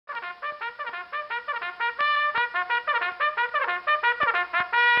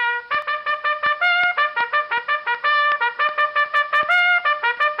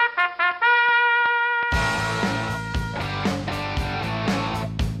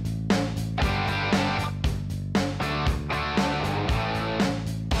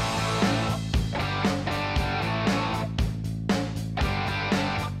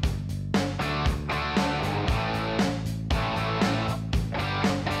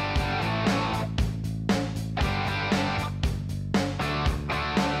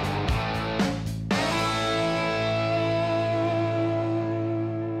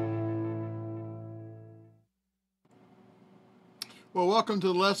Well, welcome to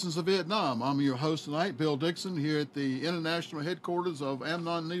the Lessons of Vietnam. I'm your host tonight, Bill Dixon, here at the international headquarters of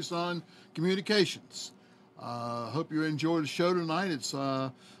Amnon Nissan Communications. Hope you enjoy the show tonight. It's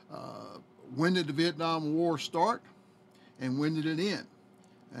when did the Vietnam War start and when did it end?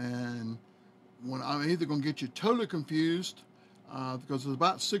 And when I'm either going to get you totally confused because there's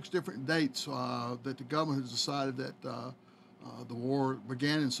about 6 different dates that the government has decided that the war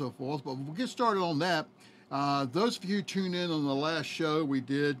began and so forth. But we'll get started on that. Those of you who tuned in on the last show we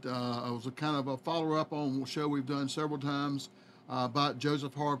did, it was a kind of a follow-up on a show we've done several times about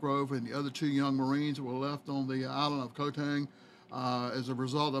Joseph Hargrove and the other 2 young Marines that were left on the island of Koh Tang as a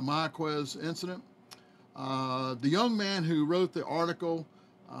result of the Mayaquez incident. The young man who wrote the article,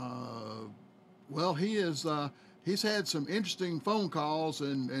 well, he's had some interesting phone calls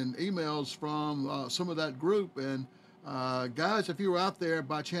and emails from some of that group. And guys, if you were out there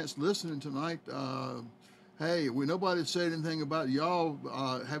by chance listening tonight, hey, nobody said anything about y'all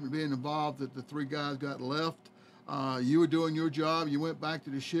having been involved that the 3 guys got left. You were doing your job. You went back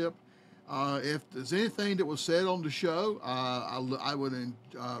to the ship. If there's anything that was said on the show, I would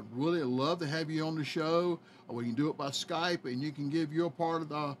really love to have you on the show. We can do it by Skype, and you can give your part of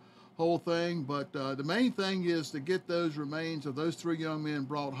the whole thing. But the main thing is to get those remains of those 3 young men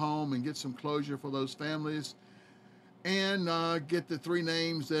brought home and get some closure for those families, and get the 3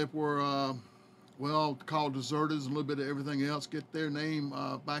 names that were well, called deserters, and a little bit of everything else, get their name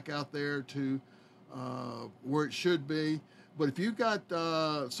back out there to where it should be. But if you've got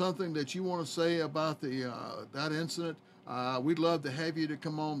something that you want to say about that incident, we'd love to have you to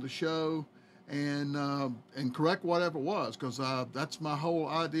come on the show and correct whatever it was, because that's my whole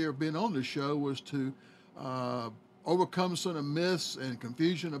idea of being on the show, was to overcome some of the myths and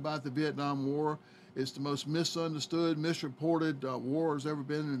confusion about the Vietnam War. It's the most misunderstood, misreported war has ever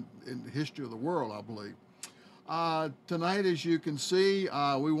been in the history of the world, I believe. Tonight, as you can see,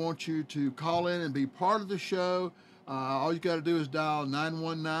 we want you to call in and be part of the show. All you got to do is dial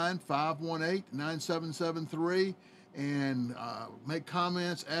 919-518-9773 and make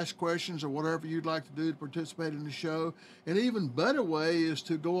comments, ask questions, or whatever you'd like to do to participate in the show. An even better way is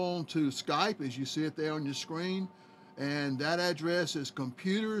to go on to Skype, as you see it there on your screen, and that address is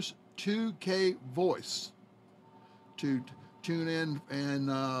Computers 2K Voice, to tune in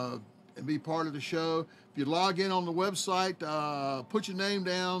and be part of the show. If you log in on the website, put your name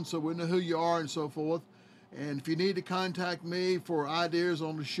down so we know who you are and so forth. And if you need to contact me for ideas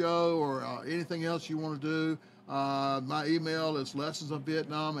on the show or anything else you want to do, my email is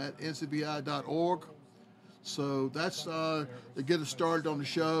lessonsofvietnam@ncvi.org. So that's to get us started on the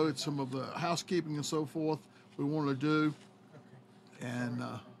show. It's some of the housekeeping and so forth we want to do. And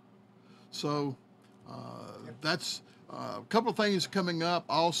so that's a couple of things coming up.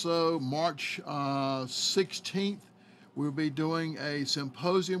 Also, March 16th, we'll be doing a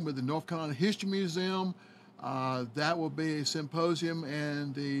symposium with the North Carolina History Museum. That will be a symposium,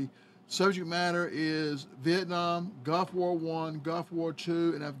 and the subject matter is Vietnam, Gulf War I, Gulf War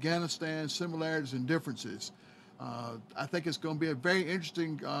II, and Afghanistan, similarities and differences. I think it's going to be a very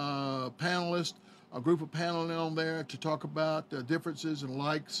interesting panelist, a group of panelists on there to talk about the differences and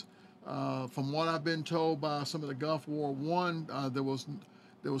likes. From what I've been told by some of the Gulf War I, there was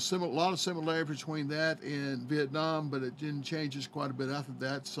a lot of similarity between that and Vietnam, but it didn't change quite a bit after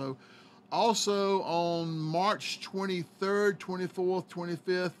that. So also on March 23rd, 24th,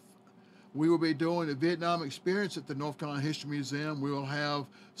 25th, we will be doing a Vietnam experience at the North Carolina History Museum. We will have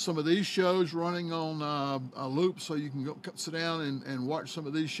some of these shows running on a loop, so you can go sit down and watch some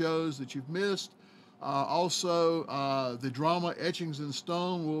of these shows that you've missed. Also, the drama Etchings in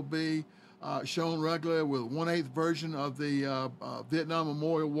Stone will be shown regularly with 1/8 version of the Vietnam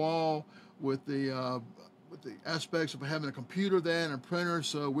Memorial Wall with the aspects of having a computer there and a printer,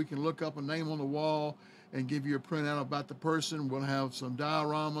 so we can look up a name on the wall and give you a printout about the person. We'll have some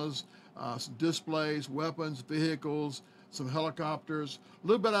dioramas, some displays, weapons, vehicles, some helicopters, a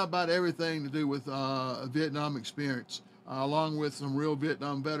little bit about everything to do with a Vietnam experience. Along with some real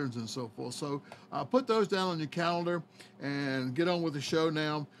Vietnam veterans and so forth. So put those down on your calendar and get on with the show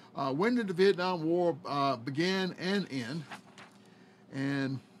now. When did the Vietnam War begin and end?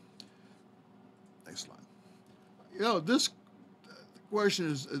 And next slide. You know, this question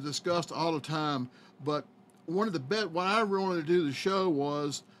is discussed all the time, but what I wanted to do the show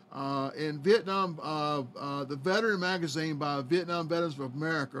was in Vietnam, the Veteran magazine by Vietnam Veterans of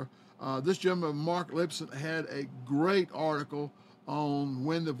America. This gentleman, Mark Lipson, had a great article on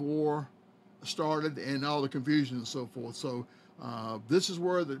when the war started and all the confusion and so forth. So this is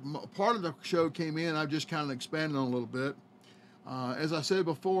where the part of the show came in. I've just kind of expanded on a little bit. As I said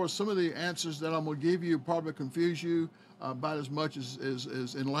before, some of the answers that I'm going to give you probably confuse you. about as much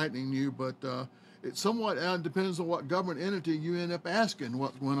as enlightening you, but it somewhat depends on what government entity you end up asking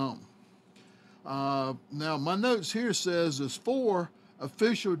what's going on. Now, my notes here says there's 4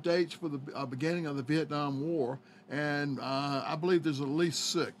 official dates for the beginning of the Vietnam War, and I believe there's at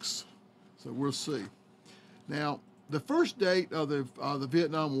least 6, so we'll see. Now, the first date of the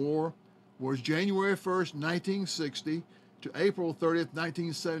Vietnam War was January 1st, 1960 to April 30th,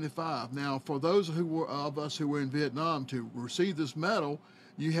 1975. Now, for those of us who were in Vietnam, to receive this medal,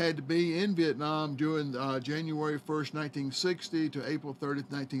 you had to be in Vietnam during January 1st, 1960 to April 30th,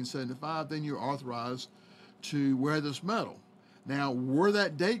 1975. Then you're authorized to wear this medal. Now, where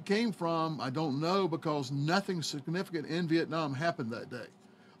that date came from, I don't know, because nothing significant in Vietnam happened that day.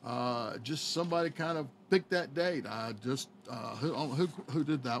 Just somebody kind of picked that date. Who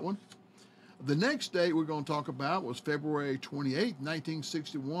did that one? The next date we're going to talk about was February 28,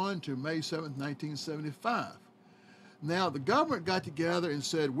 1961 to May 7, 1975. Now, the government got together and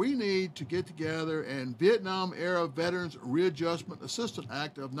said, we need to get together and Vietnam-era Veterans Readjustment Assistance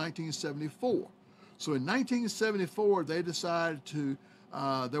Act of 1974. So in 1974, they decided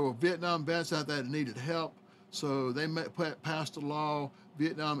there were Vietnam vets out there that needed help. So they passed a law,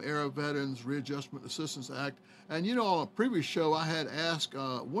 Vietnam-era Veterans Readjustment Assistance Act. And you know, on a previous show, I had asked,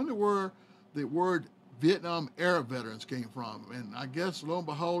 wonder where the word Vietnam-era veterans came from. And I guess, lo and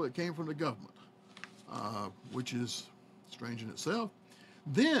behold, it came from the government, which is strange in itself.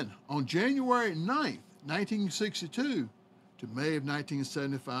 Then, on January 9th, 1962 to May of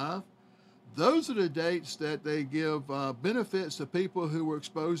 1975, those are the dates that they give benefits to people who were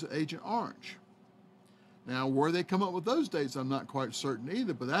exposed to Agent Orange. Now, where they come up with those dates, I'm not quite certain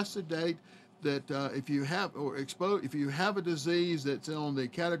either, but that's the date that if you have a disease that's on the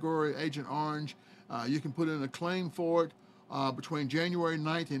category Agent Orange, you can put in a claim for it between January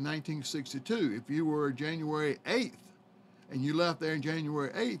 9th and 1962. If you were January 8th and you left there in January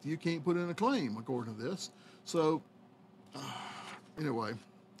 8th, you can't put in a claim according to this. So anyway,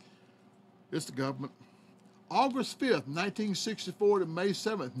 it's the government. August 5th, 1964 to May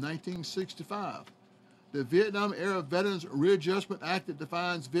 7th, 1965. The Vietnam-era Veterans Readjustment Act that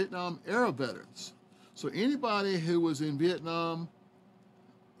defines Vietnam-era veterans. So anybody who was in Vietnam,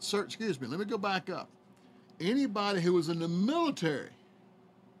 excuse me, let me go back up. Anybody who was in the military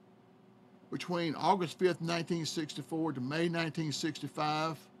between August 5th, 1964 to May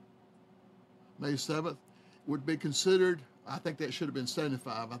 1965, May 7th, would be considered, I think that should have been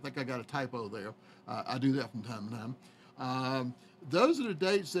 75. I think I got a typo there. I do that from time to time. Those are the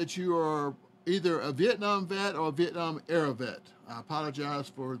dates that you are either a Vietnam vet or a Vietnam-era vet. I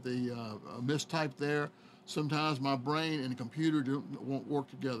apologize for the mistype there. Sometimes my brain and the computer won't work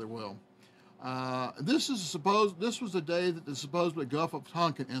together well. This was the day that the supposed Gulf of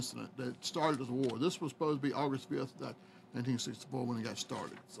Tonkin incident that started the war. This was supposed to be August 5th, 1964 when it got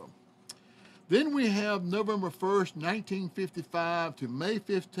started. So, then we have November 1st, 1955 to May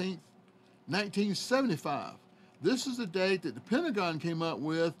 15th, 1975. This is the date that the Pentagon came up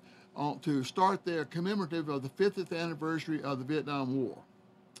with to start their commemorative of the 50th anniversary of the Vietnam War.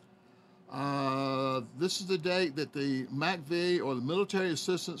 This is the date that the MACV, or the Military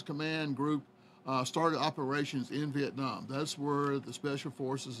Assistance Command Group, started operations in Vietnam. That's where the Special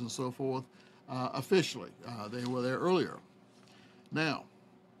Forces and so forth officially, they were there earlier. Now,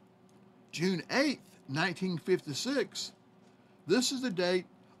 June 8th, 1956, this is the date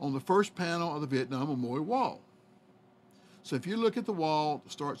on the first panel of the Vietnam Memorial Wall. So if you look at the wall,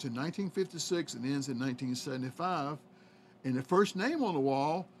 it starts in 1956 and ends in 1975, and the first name on the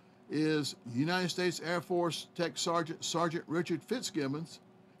wall is United States Air Force Tech Sergeant Richard Fitzgibbons,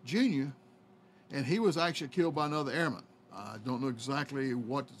 Jr., and he was actually killed by another airman. I don't know exactly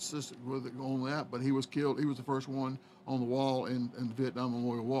what the system was on that, but he was killed. He was the first one on the wall in the Vietnam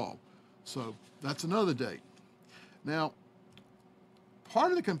Memorial Wall. So that's another date. Now,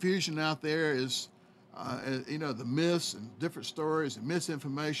 part of the confusion out there is, you know, the myths and different stories and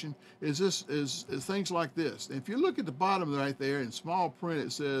misinformation is things like this. If you look at the bottom right there in small print,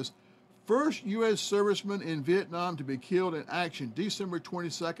 it says, first U.S. serviceman in Vietnam to be killed in action, December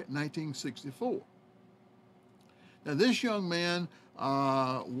 22nd, 1964. Now, this young man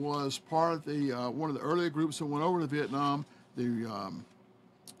was part of the one of the earlier groups that went over to Vietnam. And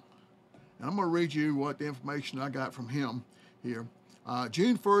I'm going to read you what the information I got from him here.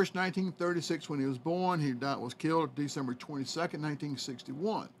 June 1st, 1936, when he was born, he was killed December 22nd,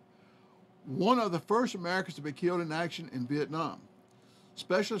 1961. One of the first Americans to be killed in action in Vietnam.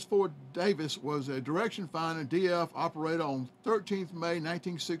 Specialist Ford Davis was a direction finder DF operator on 13th May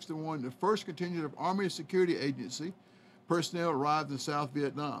 1961, the 1st contingent of Army Security Agency, personnel arrived in South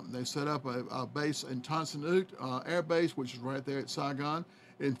Vietnam. They set up a base in Tan Son Nhut Air Base, which is right there at Saigon.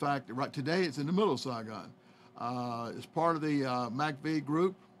 In fact, right today it's in the middle of Saigon. It's part of the MACV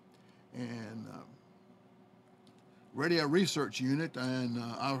group and Radio Research Unit. And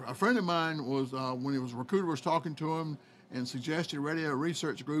a friend of mine was, when he was a recruiter, was talking to him and suggested Radio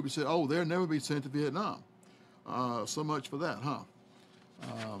Research Group. He said, "Oh, they'll never be sent to Vietnam." So much for that, huh?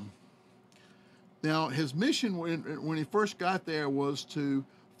 Now, his mission when he first got there was to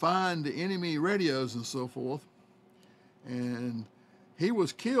find the enemy radios and so forth. And he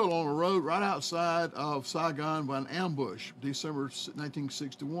was killed on a road right outside of Saigon by an ambush, December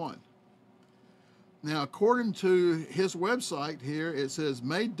 1961. Now, according to his website here, it says,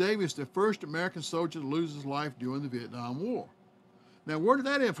 "Made Davis the first American soldier to lose his life during the Vietnam War." Now, where did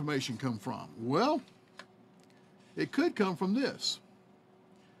that information come from? Well, it could come from this.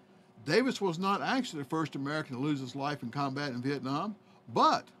 Davis was not actually the first American to lose his life in combat in Vietnam,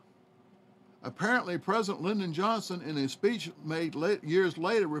 but apparently President Lyndon Johnson, in a speech made years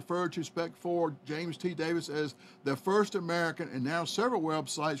later, referred to Spec 4 James T. Davis as the first American, and now several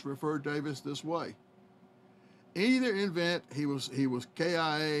websites refer Davis this way. Either event, he was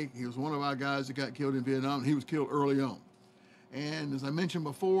KIA. He was one of our guys that got killed in Vietnam. He was killed early on. And as I mentioned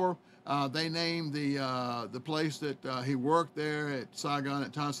before, they named the place that he worked there at Saigon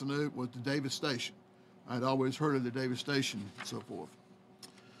at Tan Son Nhut was the Davis Station. I'd always heard of the Davis Station and so forth.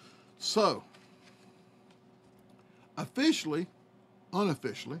 So, officially,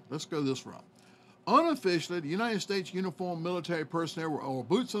 unofficially, let's go this route. Unofficially, the United States uniformed military personnel were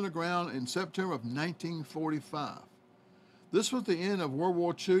boots on the ground in September of 1945. This was the end of World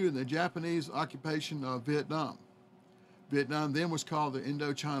War II and the Japanese occupation of Vietnam. Vietnam then was called the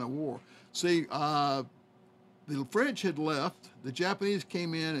Indochina War. See, the French had left. The Japanese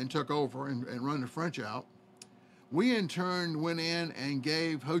came in and took over and run the French out. We, in turn, went in and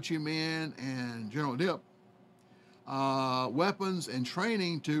gave Ho Chi Minh and General Dip weapons and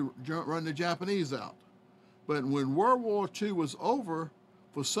training to run the Japanese out. But when World War II was over,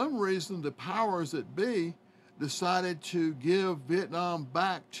 for some reason, the powers that be decided to give Vietnam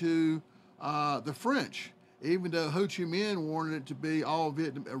back to the French, even though Ho Chi Minh wanted it to be all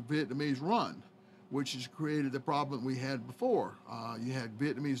Vietnamese run, which has created the problem we had before. You had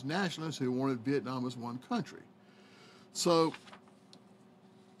Vietnamese nationalists who wanted Vietnam as one country. So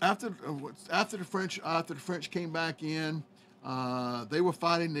after the French came back in, they were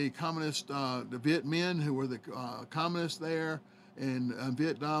fighting the communist, the Viet Minh, who were the communists there in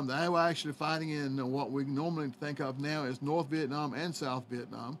Vietnam. They were actually fighting in what we normally think of now as North Vietnam and South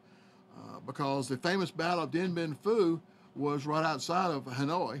Vietnam, because the famous Battle of Dien Bien Phu was right outside of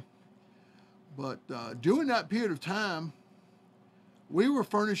Hanoi. But during that period of time, we were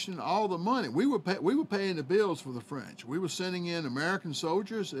furnishing all the money. We were paying the bills for the French. We were sending in American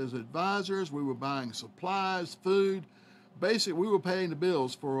soldiers as advisors. We were buying supplies, food. Basically, we were paying the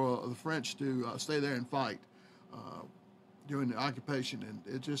bills for the French to stay there and fight during the occupation.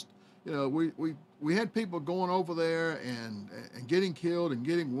 And it just, you know, we had people going over there and getting killed and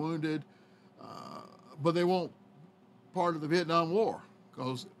getting wounded, but they weren't part of the Vietnam War,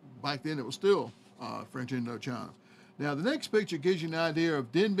 because back then it was still French Indochina. Now, the next picture gives you an idea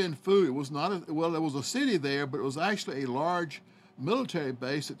of Dien Bien Phu. It was not there was a city there, but it was actually a large military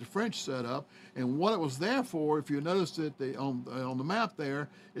base that the French set up. And what it was there for, if you notice that on the map there,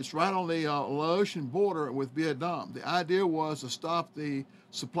 it's right on the Laotian border with Vietnam. The idea was to stop the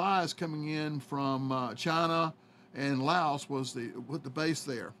supplies coming in from China and Laos was the base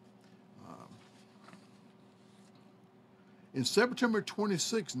there. In September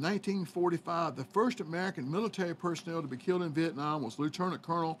 26, 1945, the first American military personnel to be killed in Vietnam was Lieutenant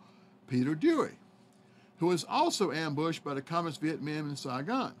Colonel Peter Dewey, who was also ambushed by the Communist Viet Minh in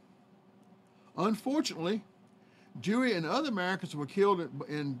Saigon. Unfortunately, Dewey and other Americans were killed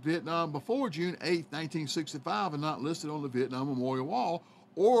in Vietnam before June 8, 1965 and not listed on the Vietnam Memorial Wall,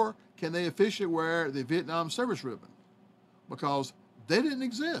 or can they officially wear the Vietnam service ribbon? Because they didn't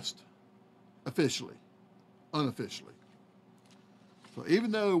exist officially, unofficially. So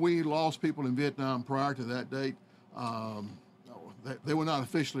even though we lost people in Vietnam prior to that date, they were not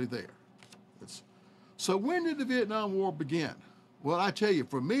officially there. So when did the Vietnam War begin? Well, I tell you,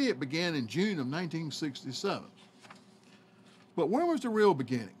 for me, it began in June of 1967. But when was the real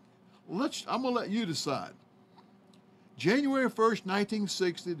beginning? I'm going to let you decide. January 1st,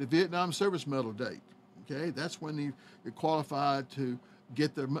 1960, the Vietnam Service Medal date. Okay, that's when you qualified to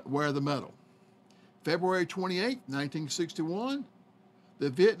wear the medal. February 28, 1961, the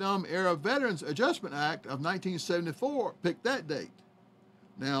Vietnam Era Veterans Adjustment Act of 1974 picked that date.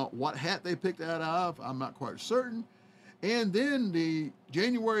 Now, what hat they picked that out of, I'm not quite certain. And then the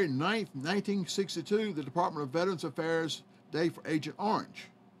January 9th, 1962, the Department of Veterans Affairs Day for Agent Orange.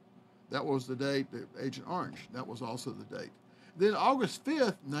 That was the date, Agent Orange. That was also the date. Then August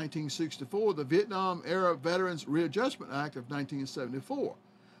 5th, 1964, the Vietnam Era Veterans Readjustment Act of 1974,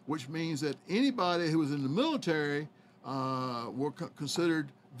 which means that anybody who was in the military were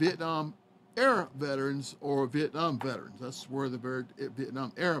considered Vietnam Era veterans or Vietnam veterans. That's where the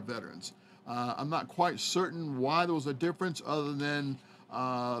Vietnam Era veterans. I'm not quite certain why there was a difference, other than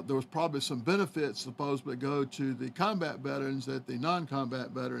there was probably some benefits supposedly go to the combat veterans that the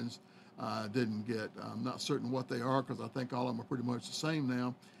non-combat veterans didn't get. I'm not certain what they are, because I think all of them are pretty much the same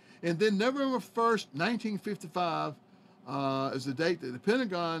now. And then November 1st, 1955 is the date that the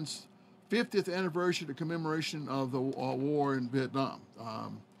Pentagon's 50th anniversary, the commemoration of the war in Vietnam.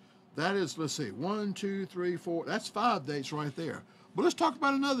 That is, let's see, 1, 2, 3, 4, that's 5 dates right there. But let's talk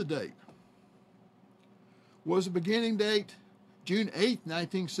about another date. Was the beginning date June 8th,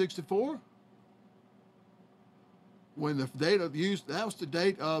 1964? When the date of use, that was the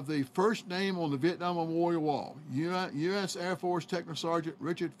date of the first name on the Vietnam Memorial Wall, U.S. Air Force Techno Sergeant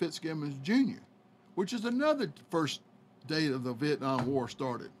Richard Fitzgibbons Jr., which is another first date of the Vietnam War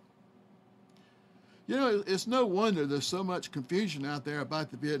started. You know, it's no wonder there's so much confusion out there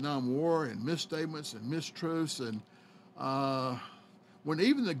about the Vietnam War and misstatements and mistruths, and when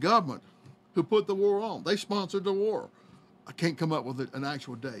even the government who put the war on, they sponsored the war, I can't come up with an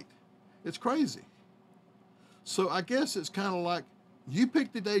actual date. It's crazy. So I guess it's kind of like, you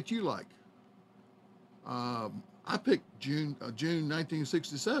pick the date you like. I picked June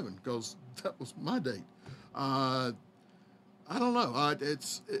 1967 because that was my date. I don't know.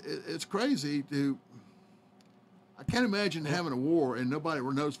 It's crazy to. I can't imagine having a war and nobody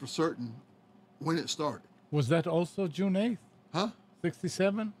knows for certain when it started. Was that also June 8th? Huh?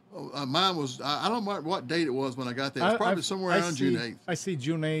 67? Mine was. I don't remember what date it was when I got there. It's probably somewhere around June 8th. I see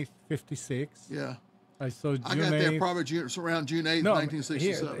June 8th, 56. Yeah. I saw June 8th. I got there probably around June 8th, no,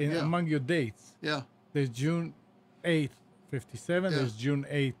 1967. Here, among your dates. Yeah. There's June 8th, 57. Yeah. There's June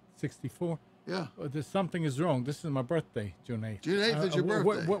 8th, 64. Yeah. There's something is wrong. This is my birthday, June 8th. June 8th is your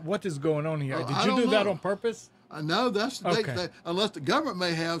birthday. What is going on here? Did I you do don't that know. on purpose? No, that's the date. Okay. Unless the government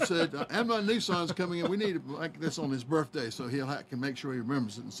may have said, Amnon Nissan's coming in, we need to make this on his birthday so can make sure he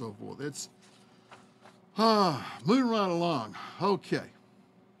remembers it and so forth. It's moving right along. Okay.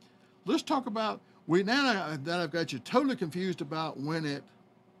 Let's talk about, now that I've got you totally confused about when it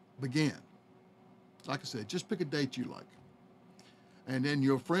began. Like I said, just pick a date you like. And then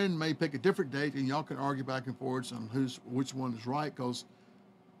your friend may pick a different date, and y'all can argue back and forth on which one is right, because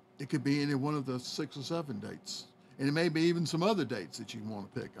it could be any one of the 6 or 7 dates. And it may be even some other dates that you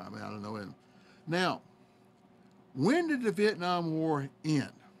want to pick. I mean, I don't know. Now, when did the Vietnam War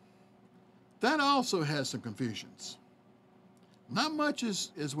end? That also has some confusions. Not much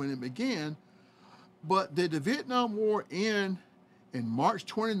is when it began, but did the Vietnam War end in March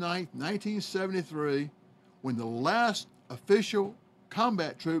 29th, 1973, when the last official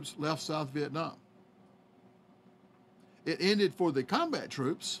combat troops left South Vietnam? It ended for the combat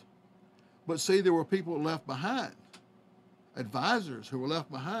troops, but see, there were people left behind, advisors who were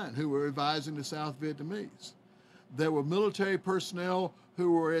left behind, who were advising the South Vietnamese. There were military personnel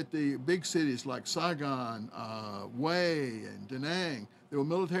who were at the big cities like Saigon, Hue, and Da Nang. There were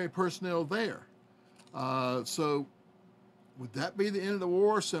military personnel there. So would that be the end of the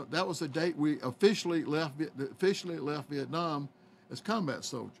war? So that was the date we officially left Vietnam as combat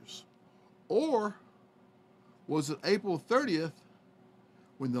soldiers. Or was it April 30th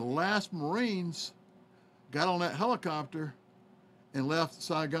when the last Marines got on that helicopter and left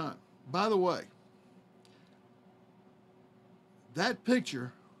Saigon? By the way, that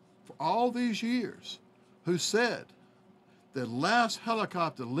picture, for all these years, who said the last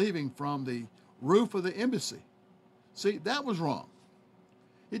helicopter leaving from the roof of the embassy, see, that was wrong.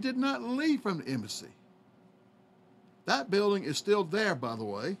 It did not leave from the embassy. That building is still there, by the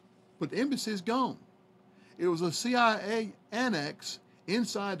way, but the embassy is gone. It was a CIA annex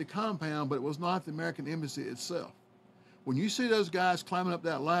inside the compound, but it was not the American embassy itself. When you see those guys climbing up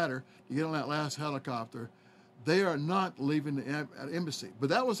that ladder to get on that last helicopter, they are not leaving the embassy. But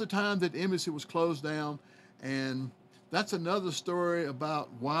that was the time that the embassy was closed down, and that's another story about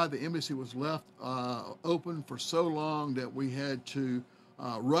why the embassy was left open for so long that we had to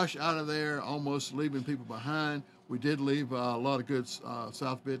rush out of there, almost leaving people behind. We did leave a lot of good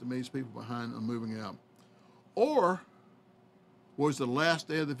South Vietnamese people behind and moving out. Or was the last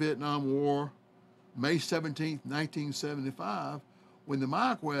day of the Vietnam War, May 17th, 1975, when the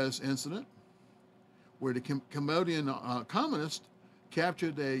Mayaguez incident, where the Cambodian communists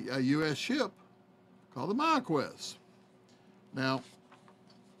captured a U.S. ship called the Mayaguez. Now,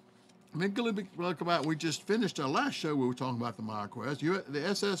 look about. We just finished our last show. We were talking about the Mayaquez. The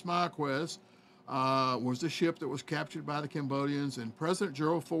SS Mayaquez was the ship that was captured by the Cambodians, and President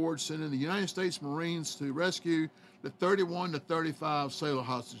Gerald Ford sent in the United States Marines to rescue the 31 to 35 sailor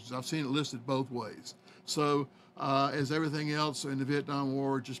hostages. I've seen it listed both ways. So, as everything else in the Vietnam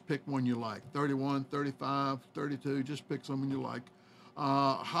War, just pick one you like. 31, 35, 32, just pick someone you like.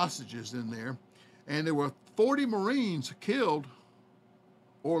 Hostages in there. And there were 40 Marines killed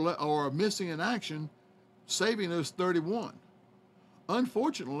or missing in action, saving those 31.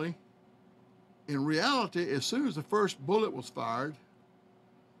 Unfortunately, in reality, as soon as the first bullet was fired,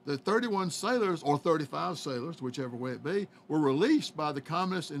 the 31 sailors, or 35 sailors, whichever way it be, were released by the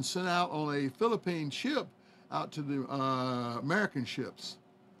communists and sent out on a Philippine ship out to the American ships.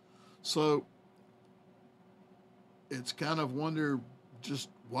 So it's kind of wonder just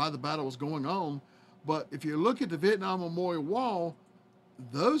why the battle was going on. But if you look at the Vietnam Memorial Wall,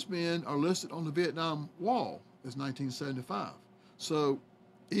 those men are listed on the Vietnam Wall as 1975. So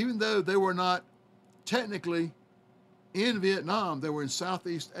even though they were not technically in Vietnam, they were in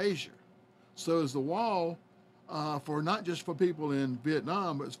Southeast Asia. So is the wall for not just for people in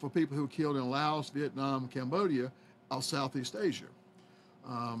Vietnam, but it's for people who were killed in Laos, Vietnam, Cambodia, of Southeast Asia.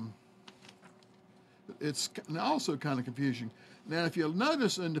 It's also kind of confusing. Now, if you'll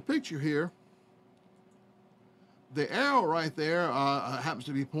notice in the picture here, the arrow right there happens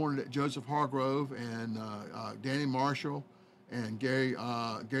to be pointed at Joseph Hargrove and Danny Marshall and Gary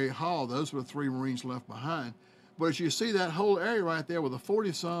Hall. Those were the 3 Marines left behind. But as you see that whole area right there with the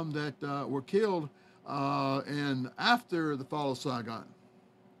 40-some that were killed after the fall of Saigon.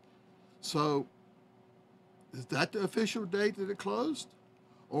 So is that the official date that it closed?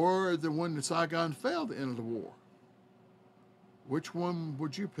 Or the one that Saigon fell at the end of the war? Which one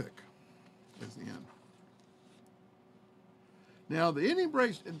would you pick as the end? Now, the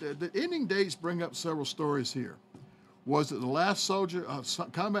ending dates bring up several stories here. Was it the last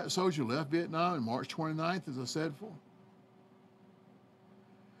combat soldier left Vietnam on March 29th, as I said before?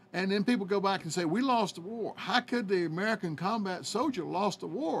 And then people go back and say, we lost the war. How could the American combat soldier lost the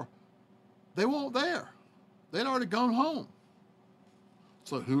war? They weren't there. They'd already gone home.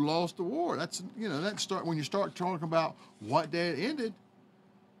 So who lost the war? That's, when you start talking about what day it ended,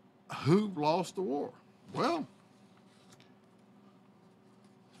 who lost the war? Well,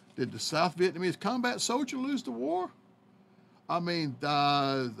 did the South Vietnamese combat soldier lose the war? I mean,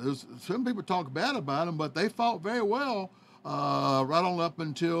 some people talk bad about them, but they fought very well right on up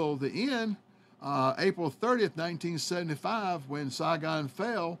until the end, April 30th, 1975, when Saigon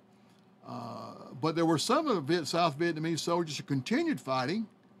fell. But there were some of the South Vietnamese soldiers who continued fighting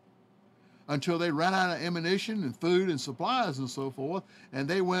until they ran out of ammunition and food and supplies and so forth, and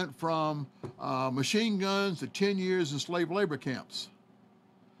they went from machine guns to 10 years in slave labor camps.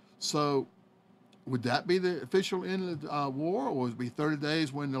 So would that be the official end of the war, or would it be 30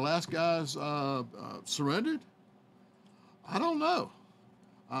 days when the last guys surrendered? I don't know.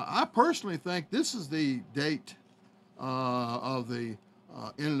 I personally think this is the date of the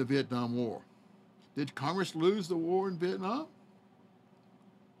end of the Vietnam War. Did Congress lose the war in Vietnam?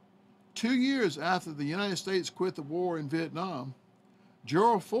 2 years after the United States quit the war in Vietnam,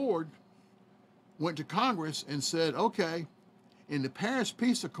 Gerald Ford went to Congress and said, okay, in the Paris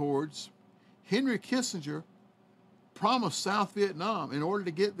Peace Accords, Henry Kissinger promised South Vietnam, in order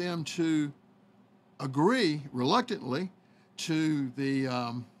to get them to agree reluctantly to the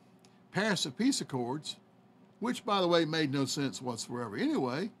Paris Peace Accords, which, by the way, made no sense whatsoever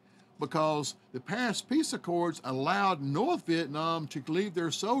anyway, because the Paris Peace Accords allowed North Vietnam to leave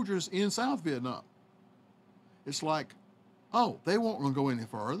their soldiers in South Vietnam. It's like, oh, they won't going to go any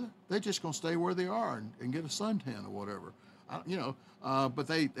further. They're just going to stay where they are and get a suntan or whatever. But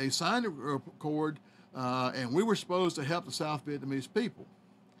they signed a accord, and we were supposed to help the South Vietnamese people.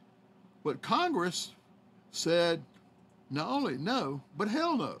 But Congress said not only no, but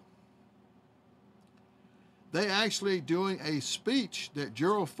hell no. They actually, doing a speech that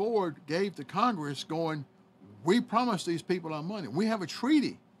Gerald Ford gave to Congress, going, we promised these people our money. We have a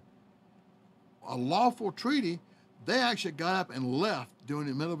treaty, a lawful treaty. They actually got up and left during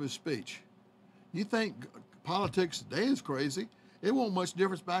the middle of his speech. You think politics today is crazy? It wasn't much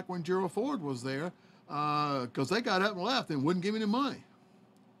difference back when Gerald Ford was there, because they got up and left and wouldn't give any money.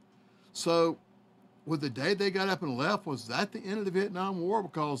 So with the day they got up and left, was that the end of the Vietnam War?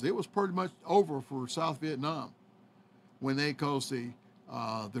 Because it was pretty much over for South Vietnam because the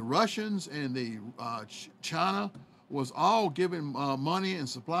Russians and the China was all giving money and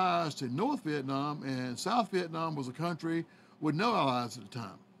supplies to North Vietnam, and South Vietnam was a country with no allies at the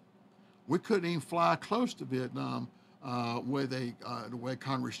time. We couldn't even fly close to Vietnam the way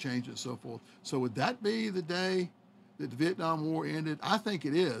Congress changed and so forth. So would that be the day that the Vietnam War ended? I think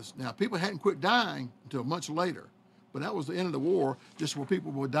it is. Now, people hadn't quit dying until much later, but that was the end of the war, just where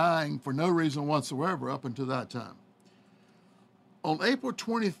people were dying for no reason whatsoever up until that time. On April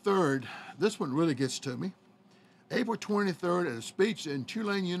 23rd, this one really gets to me. April 23rd, at a speech in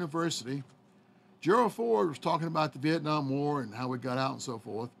Tulane University, Gerald Ford was talking about the Vietnam War and how we got out and so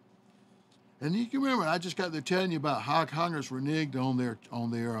forth. And you can remember, I just got to telling you about how Congress reneged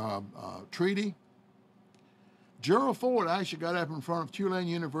on their treaty. Gerald Ford actually got up in front of Tulane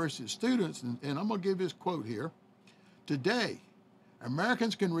University students, and I'm going to give this quote here. Today,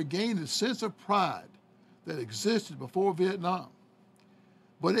 Americans can regain the sense of pride that existed before Vietnam,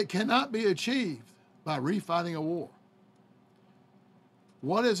 but it cannot be achieved by refighting a war.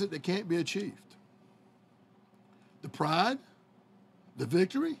 What is it that can't be achieved? The pride? The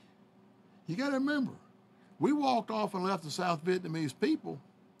victory? You got to remember, we walked off and left the South Vietnamese people.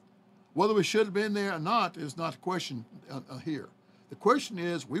 Whether we should have been there or not is not the question here. The question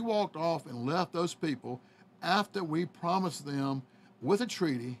is, we walked off and left those people after we promised them with a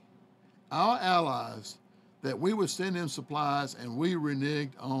treaty, our allies, that we would send them supplies, and we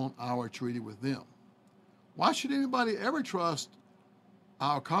reneged on our treaty with them. Why should anybody ever trust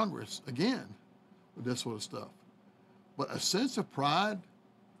our Congress again with this sort of stuff? But a sense of pride,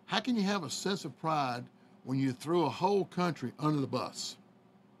 how can you have a sense of pride when you throw a whole country under the bus?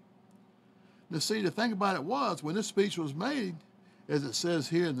 Now, see, the thing about it was, when this speech was made, as it says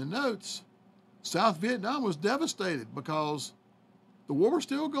here in the notes, South Vietnam was devastated because the war was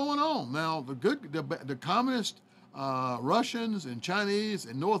still going on. Now, the communist Russians and Chinese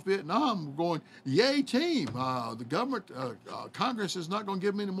and North Vietnam were going, yay, team. The government, Congress is not going to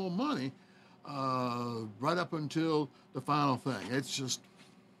give them any more money right up until the final thing. It's just,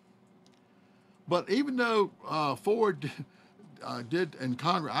 but even though Ford did, and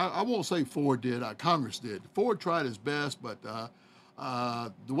Congress, I won't say Ford did, Congress did. Ford tried his best, but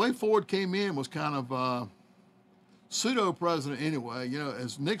the way Ford came in was kind of pseudo-president anyway. You know,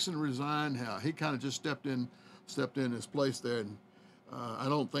 as Nixon resigned, he kind of just stepped in his place there, and I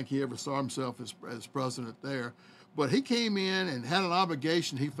don't think he ever saw himself as president there. But he came in and had an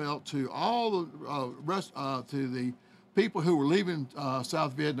obligation, he felt, to all the to the people who were leaving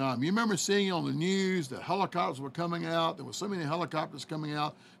South Vietnam. You remember seeing on the news that helicopters were coming out. There were so many helicopters coming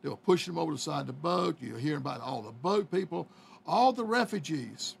out. They were pushing them over the side of the boat. You hear about all the boat people, all the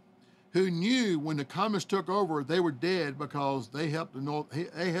refugees who knew when the communists took over they were dead because they helped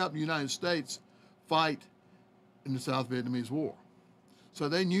the United States fight in the South Vietnamese War. So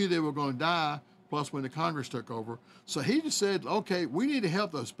they knew they were going to die, plus when the Congress took over. So he just said, okay, we need to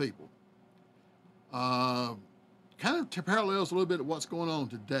help those people. Kind of parallels a little bit of what's going on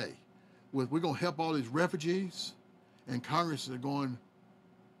today. We're going to help all these refugees, and Congress is going,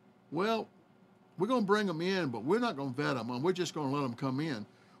 well, we're going to bring them in, but we're not going to vet them, and we're just going to let them come in.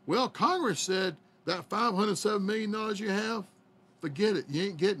 Well, Congress said that $507 million you have, forget it, you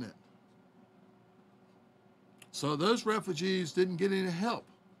ain't getting it. So those refugees didn't get any help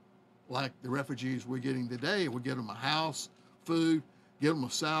like the refugees we're getting today. We get them a house, food, give them a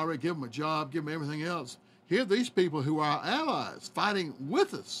salary, give them a job, give them everything else. Here, these people who are our allies fighting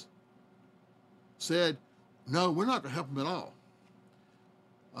with us said, no, we're not going to help them at all.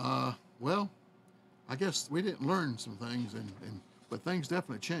 Well, I guess we didn't learn some things, but things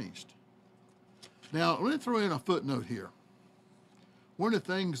definitely changed. Now, let me throw in a footnote here. One of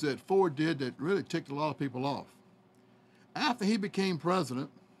the things that Ford did that really ticked a lot of people off. After he became president,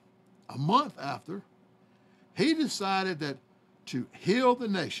 a month after, he decided that to heal the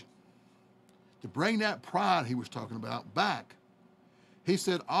nation, to bring that pride he was talking about back, he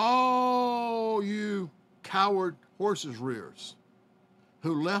said, all you coward horses rears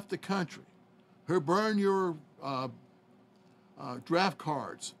who left the country, who burned your draft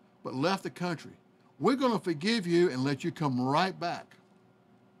cards, but left the country, we're going to forgive you and let you come right back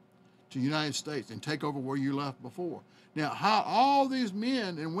to the United States and take over where you left before. Now, how all these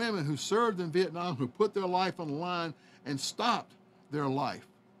men and women who served in Vietnam, who put their life on the line and stopped their life.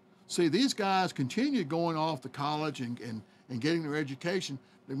 See, these guys continued going off to college and getting their education.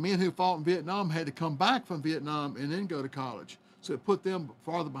 The men who fought in Vietnam had to come back from Vietnam and then go to college. So it put them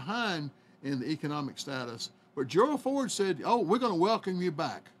farther behind in the economic status. But Gerald Ford said, oh, we're going to welcome you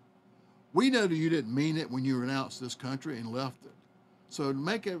back. We know that you didn't mean it when you renounced this country and left it. So to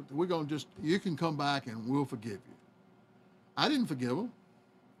make it, we're going to you can come back and we'll forgive you. I didn't forgive him.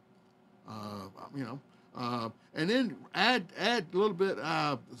 And then add a little bit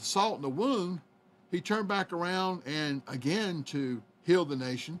salt in the wound. He turned back around and again to heal the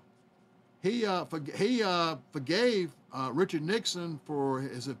nation. he forgave Richard Nixon for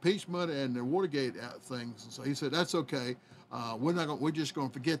his impeachment and the Watergate things. And so he said, that's okay. We're just going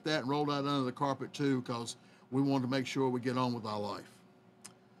to forget that and roll that under the carpet too, because we wanted to make sure we get on with our life,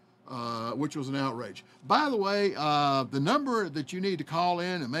 which was an outrage. By the way, the number that you need to call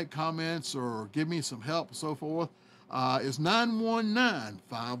in and make comments or give me some help and so forth is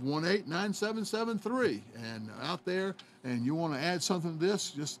 919-518-9773. And out there, and you want to add something to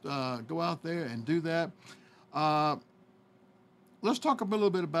this, just go out there and do that. Let's talk a little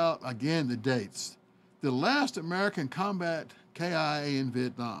bit about, again, the dates. The last American combat KIA in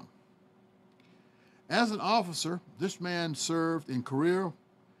Vietnam. As an officer, this man served in Korea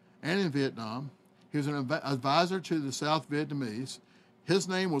and in Vietnam. He was an advisor to the South Vietnamese. His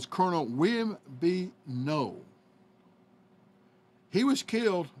name was Colonel William B. Ngo. He was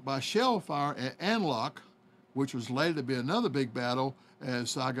killed by shell fire at An Loc, which was later to be another big battle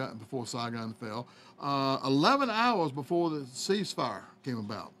before Saigon fell, 11 hours before the ceasefire came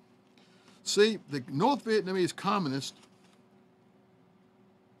about. See, the North Vietnamese communists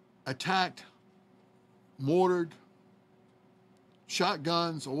attacked, mortared,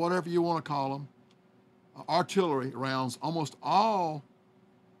 shotguns, or whatever you want to call them, artillery rounds, almost all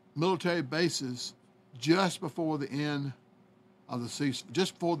military bases just before the end of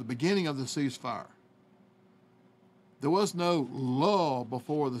just before the beginning of the ceasefire. There was no lull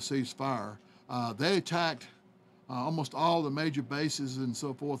before the ceasefire. They attacked almost all the major bases and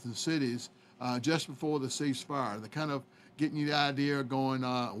so forth in cities just before the ceasefire. They're kind of getting you the idea going,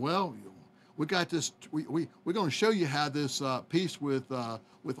 well, we got this. We're going to show you how this peace with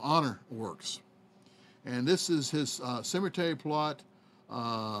honor works. And this is his cemetery plot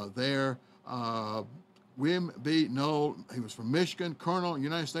there. William B. Ngo, he was from Michigan, Colonel,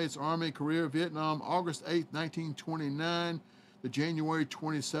 United States Army, Korea, Vietnam, August 8, 1929 to January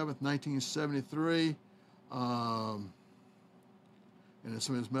 27, 1973, and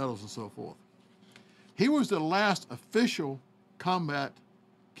some of his medals and so forth. He was the last official combat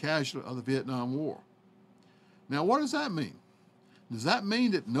casualty of the Vietnam War. Now, what does that mean? Does that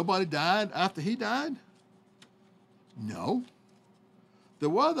mean that nobody died after he died? No. There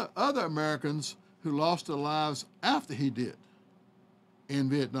were other Americans who lost their lives after he did in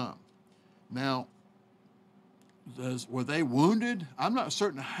Vietnam. Now, were they wounded? I'm not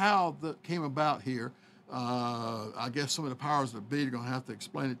certain how that came about here. I guess some of the powers that be are going to have to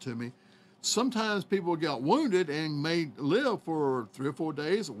explain it to me. Sometimes people get wounded and may live for 3 or 4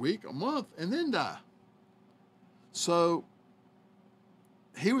 days, a week, a month, and then die. So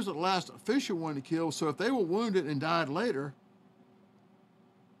he was the last official one to kill. So if they were wounded and died later,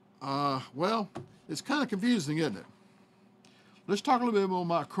 well, it's kind of confusing, isn't it? Let's talk a little bit more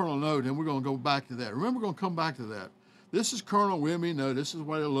about Colonel Ngo, and we're going to go back to that. Remember, we're going to come back to that. This is Colonel William B. Ngo. This is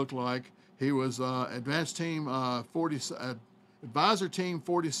what it looked like. He was Advanced Team Advisor Team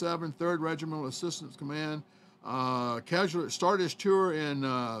 47, 3rd Regimental Assistance Command. Started his tour in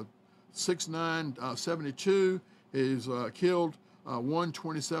 6/9/72. He's killed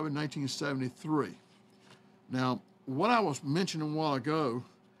 1/27/1973. Now, what I was mentioning a while ago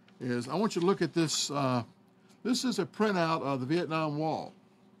is I want you to look at this. This is a printout of the Vietnam Wall.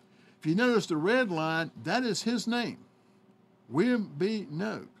 If you notice the red line, that is his name, William B.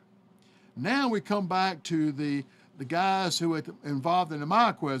 Ngo. Now we come back to the guys who were involved in the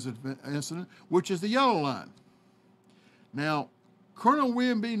Mayaquez incident, which is the yellow line. Now, Colonel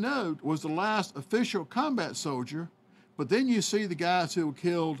William B. Ngo was the last official combat soldier, but then you see the guys who were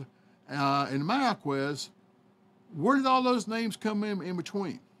killed in Mayaquez. Where did all those names come in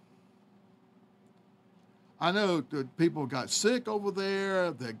between? I know that people got sick over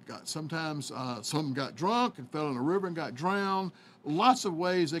there. They got sometimes some got drunk and fell in the river and got drowned. Lots of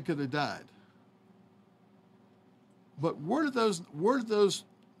ways they could have died. But where did those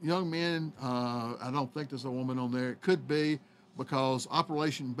young men? I don't think there's a woman on there. It could be because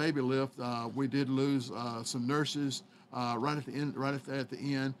Operation Baby Lift. We did lose some nurses right at the end. At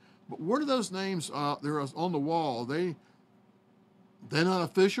the end. But where do those names? They're on the wall. They're not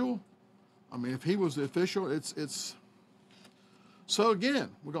official. I mean, if he was the official, it's. So again,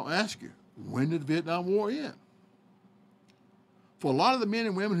 we're going to ask you, when did the Vietnam War end? For a lot of the men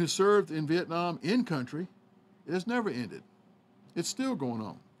and women who served in Vietnam in country, it has never ended. It's still going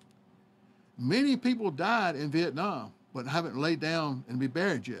on. Many people died in Vietnam, but haven't laid down and be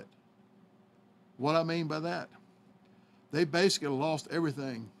buried yet. What I mean by that, they basically lost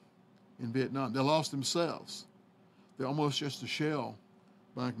everything in Vietnam. They lost themselves. They're almost just a shell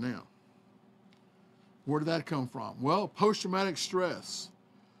back now. Where did that come from? Well, post-traumatic stress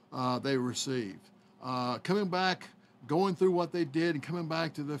they received. Coming back going through what they did and coming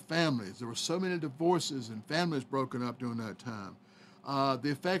back to their families. There were so many divorces and families broken up during that time. The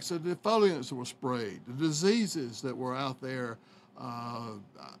effects of the defoliants that were sprayed, the diseases that were out there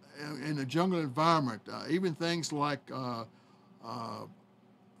in the jungle environment, even things like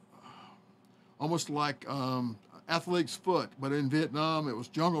almost like athlete's foot, but in Vietnam it was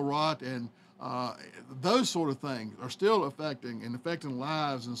jungle rot, and those sort of things are still affecting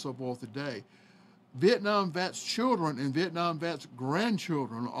lives and so forth today. Vietnam vets' children and Vietnam vets'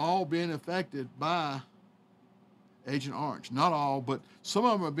 grandchildren are all being affected by Agent Orange. Not all, but some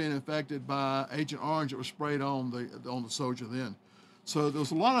of them are being affected by Agent Orange that was sprayed on the soldier then. So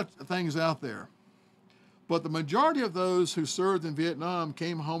there's a lot of things out there. But the majority of those who served in Vietnam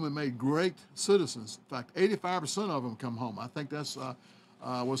came home and made great citizens. In fact, 85% of them come home. I think that's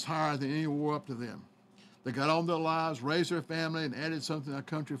was higher than any war up to then. They got on with their lives, raised their family, and added something to our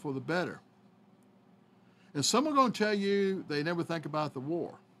country for the better. And some are going to tell you they never think about the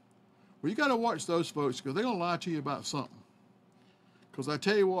war. Well, you got to watch those folks because they're going to lie to you about something. Because I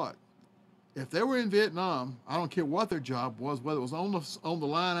tell you what, if they were in Vietnam, I don't care what their job was, whether it was on the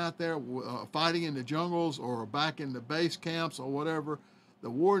line out there fighting in the jungles or back in the base camps or whatever, the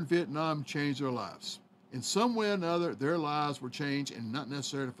war in Vietnam changed their lives. In some way or another, their lives were changed, and not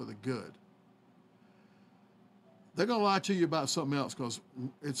necessarily for the good. They're going to lie to you about something else because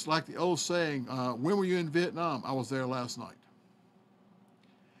it's like the old saying, when were you in Vietnam? I was there last night.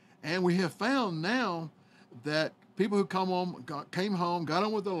 And we have found now that people who came home, got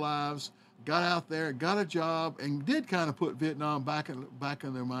on with their lives, got out there, got a job, and did kind of put Vietnam back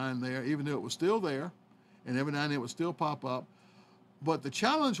in their mind there, even though it was still there, and every now and then it would still pop up. But the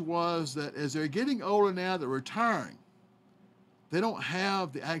challenge was that as they're getting older now, they're retiring. They don't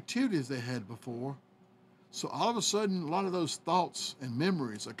have the activities they had before. So all of a sudden, a lot of those thoughts and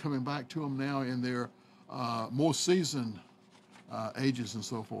memories are coming back to them now in their more seasoned ages and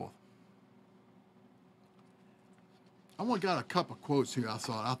so forth. I got a couple of quotes here I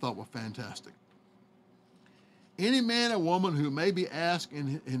thought were fantastic. Any man or woman who may be asked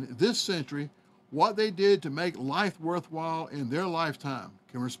in this century what they did to make life worthwhile in their lifetime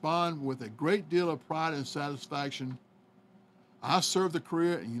can respond with a great deal of pride and satisfaction, I served a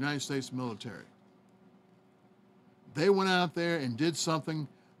career in the United States military. They went out there and did something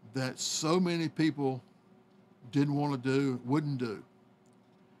that so many people didn't want to do, wouldn't do.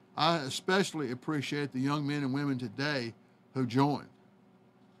 I especially appreciate the young men and women today who joined.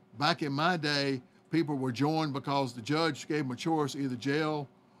 Back in my day, people were joined because the judge gave them a choice, either jail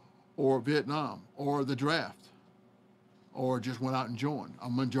or Vietnam or the draft, or just went out and joined. A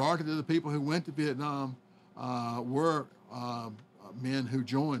majority of the people who went to Vietnam were men who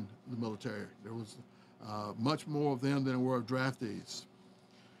joined the military. There was much more of them than there were of draftees.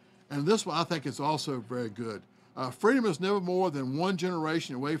 And this one I think is also very good. Freedom is never more than one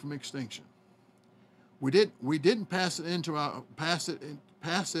generation away from extinction. We didn't pass it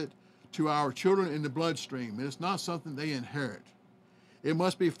to our children in the bloodstream. It's not something they inherit. It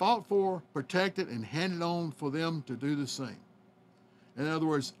must be fought for, protected, and handed on for them to do the same. In other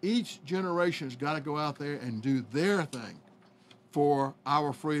words, each generation has got to go out there and do their thing for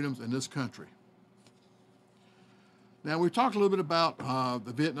our freedoms in this country. Now, we've talked a little bit about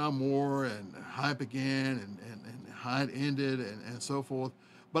the Vietnam War and how it began and how it ended and so forth.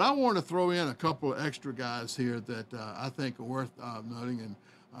 But I want to throw in a couple of extra guys here that I think are worth noting. And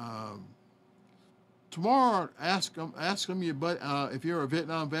tomorrow, ask them if you're a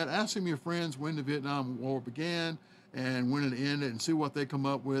Vietnam vet, ask them your friends when the Vietnam War began and when it ended and see what they come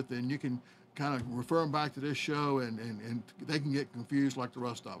up with. And you can kind of refer them back to this show and they can get confused like the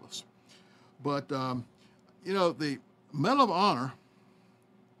rest of us. But, you know, the Medal of Honor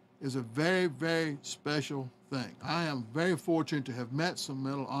is a very, very special thing. I am very fortunate to have met some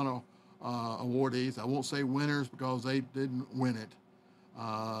Medal of Honor awardees. I won't say winners because they didn't win it.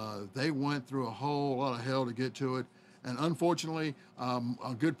 They went through a whole lot of hell to get to it. And unfortunately,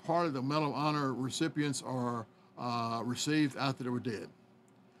 a good part of the Medal of Honor recipients are received after they were dead.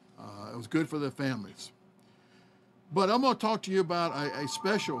 It was good for their families. But I'm going to talk to you about a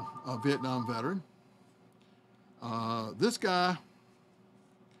special Vietnam veteran. This guy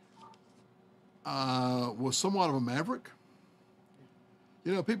was somewhat of a maverick.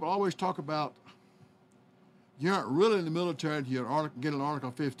 You know, people always talk about you aren't really in the military until you get an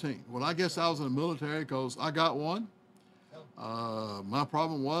Article 15. Well, I guess I was in the military because I got one. My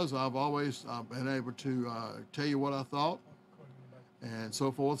problem was I've always been able to tell you what I thought and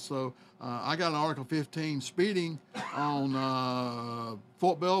so forth. So I got an Article 15 speeding on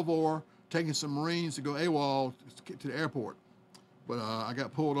Fort Belvoir, taking some Marines to go AWOL to the airport. But I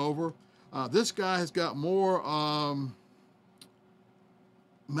got pulled over. This guy has got more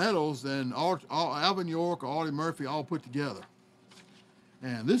medals than Alvin York or Audie Murphy all put together.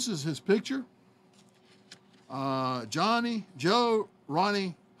 And this is his picture. Joe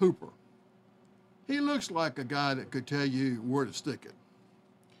Ronnie Hooper. He looks like a guy that could tell you where to stick it.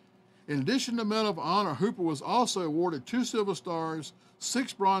 In addition to the Medal of Honor, Hooper was also awarded 2 Silver Stars,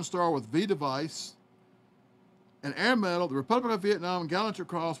 6 Bronze Star with V device, an Air Medal, the Republic of Vietnam Gallantry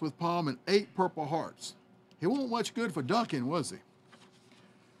Cross with Palm, and 8 Purple Hearts. He wasn't much good for ducking, was he?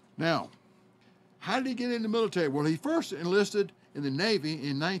 Now, how did he get in the military? Well, he first enlisted in the Navy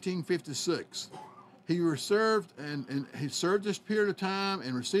in 1956. He served and he served this period of time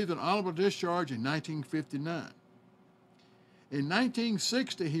and received an honorable discharge in 1959. In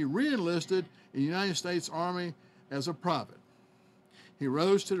 1960, he re-enlisted in the United States Army as a private. He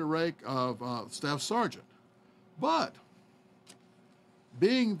rose to the rank of Staff Sergeant. But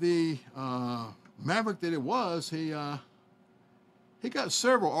being the maverick that it was, he got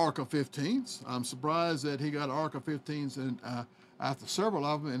several ARCA-15s. I'm surprised that he got ARCA-15s and after several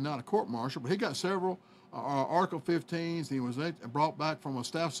of them and not a court-martial, but he got several ARCA-15s. He was brought back from a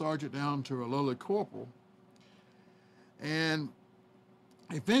staff sergeant down to a lowly corporal. And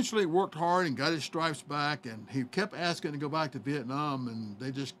eventually worked hard and got his stripes back, and he kept asking to go back to Vietnam, and they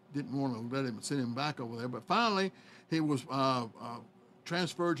just didn't want to let him send him back over there. But finally, he was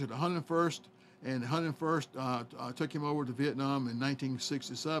transferred to the 101st, and the 101st took him over to Vietnam in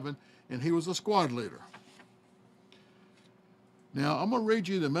 1967, and he was a squad leader. Now, I'm going to read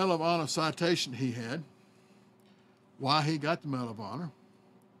you the Medal of Honor citation he had, why he got the Medal of Honor: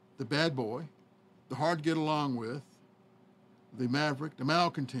 the bad boy, the hard to get along with, the maverick, the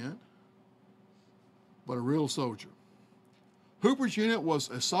malcontent, but a real soldier. Hooper's unit was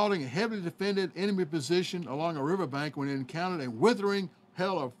assaulting a heavily defended enemy position along a riverbank when it encountered a withering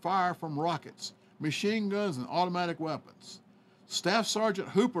hail of fire from rockets, machine guns, and automatic weapons. Staff Sergeant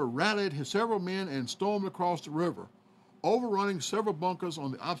Hooper rallied his several men and stormed across the river, overrunning several bunkers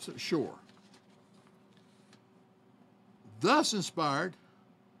on the opposite shore. Thus inspired,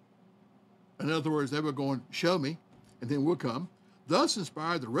 in other words, they were going, show me, and then we'll come. Thus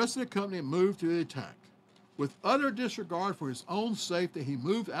inspired, the rest of the company moved to the attack. With utter disregard for his own safety, he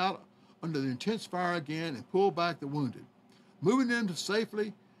moved out under the intense fire again and pulled back the wounded. Moving them to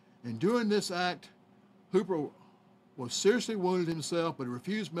safely, and during this act, Hooper was seriously wounded himself, but he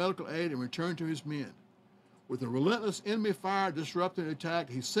refused medical aid and returned to his men. With a relentless enemy fire disrupting the attack,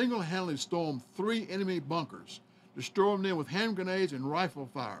 he single-handedly stormed 3 enemy bunkers, destroying them with hand grenades and rifle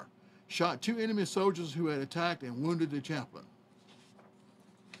fire, shot 2 enemy soldiers who had attacked, and wounded the chaplain.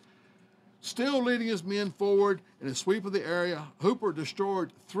 Still leading his men forward in a sweep of the area, Hooper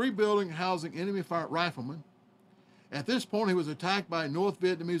destroyed 3 buildings housing enemy riflemen. At this point, he was attacked by a North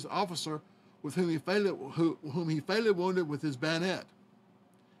Vietnamese officer with whom he fatally wounded with his bayonet.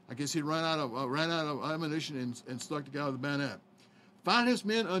 I guess he ran out of ammunition and stuck the guy with the bayonet. Finding his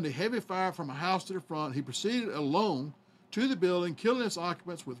men under heavy fire from a house to the front, he proceeded alone to the building, killing its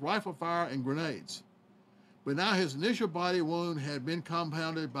occupants with rifle fire and grenades. But now his initial body wound had been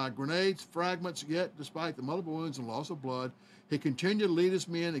compounded by grenades, fragments, yet despite the multiple wounds and loss of blood, he continued to lead his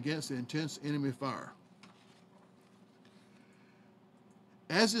men against the intense enemy fire.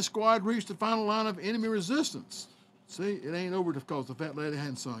 As his squad reached the final line of enemy resistance, see, it ain't over because the fat lady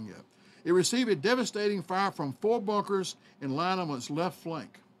hadn't sung yet. It received a devastating fire from 4 bunkers in line on its left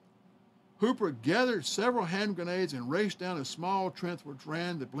flank. Hooper gathered several hand grenades and raced down a small trench which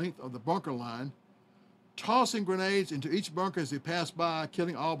ran the length of the bunker line, tossing grenades into each bunker as he passed by,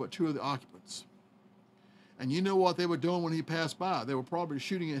 killing all but 2 of the occupants. And you know what they were doing when he passed by? They were probably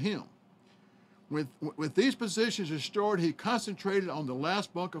shooting at him. With these positions destroyed, he concentrated on the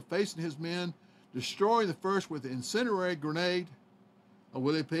last bunker facing his men, destroying the first with an incendiary grenade, a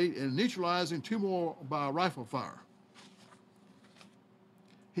Willie Pete, and neutralizing 2 more by rifle fire.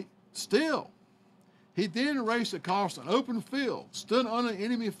 He then raced across an open field, stood under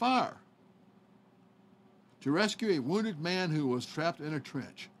enemy fire, to rescue a wounded man who was trapped in a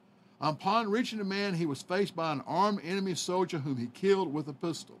trench. Upon reaching the man, he was faced by an armed enemy soldier whom he killed with a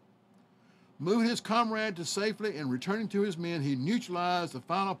pistol. Moving his comrade to safety and returning to his men, he neutralized the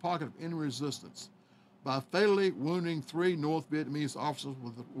final pocket of enemy resistance by fatally wounding 3 North Vietnamese officers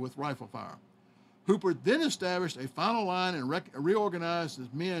with rifle fire. Hooper then established a final line and reorganized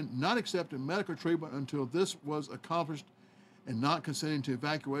his men, not accepting medical treatment until this was accomplished and not consenting to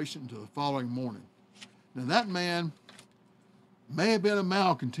evacuation until the following morning. Now that man may have been a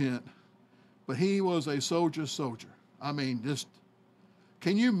malcontent, but he was a soldier's soldier. I mean, just,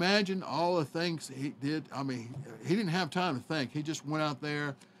 can you imagine all the things he did? I mean, he didn't have time to think. He just went out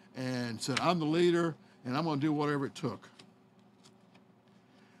there and said, I'm the leader, and I'm going to do whatever it took.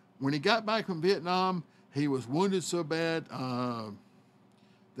 When he got back from Vietnam, he was wounded so bad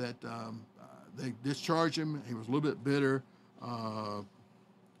that they discharged him. He was a little bit bitter,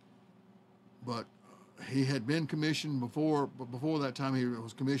 but he had been commissioned before. But before that time, he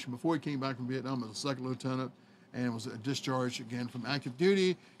was commissioned before he came back from Vietnam as a second lieutenant, and was discharged again from active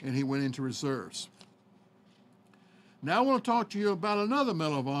duty, and he went into reserves. Now I want to talk to you about another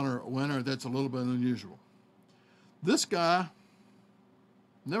Medal of Honor winner that's a little bit unusual. This guy,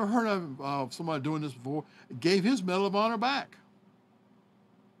 never heard of somebody doing this before, gave his Medal of Honor back.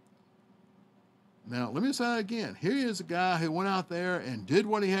 Now, let me say that again. Here is a guy who went out there and did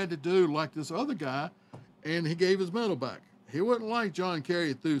what he had to do like this other guy, and he gave his medal back. He wasn't like John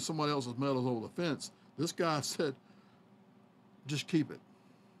Kerry threw somebody else's medals over the fence. This guy said, just keep it.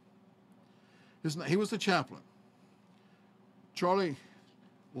 He was the chaplain. Charlie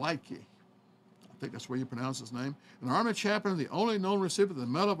Leitke, I think that's where you pronounce his name, an Army chaplain, the only known recipient of the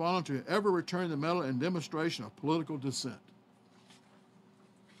Medal of Honor to ever return the medal in demonstration of political dissent.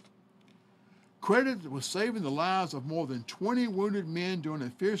 Credited with saving the lives of more than 20 wounded men during a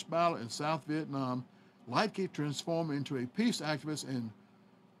fierce battle in South Vietnam, Leitke transformed into a peace activist and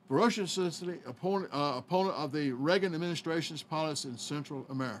ferociously opponent of the Reagan administration's policy in Central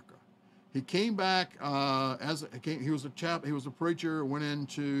America. He came back he was a preacher, went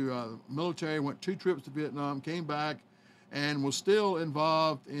into military, went 2 trips to Vietnam, came back, and was still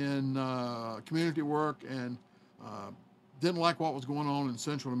involved in community work, and didn't like what was going on in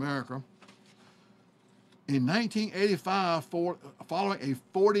Central America. In 1985, following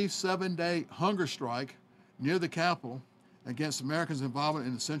a 47-day hunger strike near the capital against Americans' involvement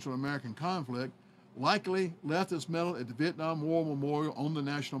in the Central American conflict, Leitke left his medal at the Vietnam War Memorial on the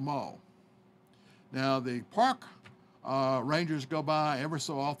National Mall. Now, the park rangers go by every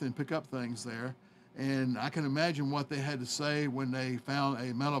so often and pick up things there, and I can imagine what they had to say when they found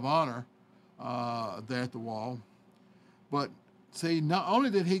a Medal of Honor there at the wall. But see, not only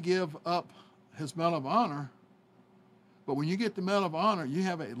did he give up his Medal of Honor, but when you get the Medal of Honor, you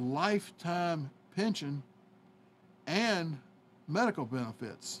have a lifetime pension and medical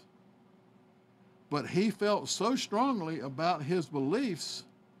benefits. But he felt so strongly about his beliefs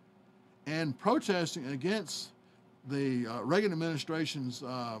and protesting against the Reagan administration's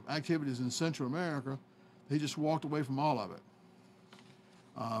activities in Central America, he just walked away from all of it.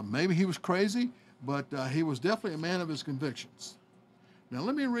 Maybe he was crazy, but he was definitely a man of his convictions. Now,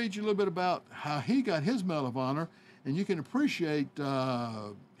 let me read you a little bit about how he got his Medal of Honor, and you can appreciate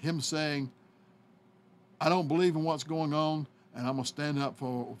him saying, I don't believe in what's going on, and I'm going to stand up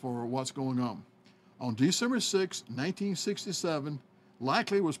for what's going on. On December 6, 1967,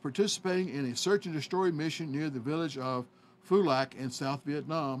 Leitke was participating in a search and destroy mission near the village of Phu Lac in South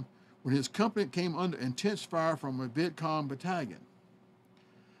Vietnam when his company came under intense fire from a Viet Cong battalion.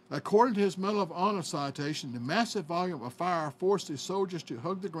 According to his Medal of Honor citation, the massive volume of fire forced the soldiers to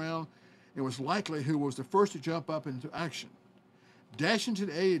hug the ground. It was Leitke who was the first to jump up into action. Dashing to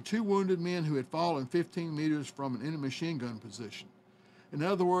the aid of 2 wounded men who had fallen 15 meters from an enemy machine gun position. In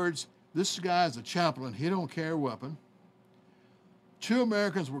other words, this guy is a chaplain. He don't carry a weapon. 2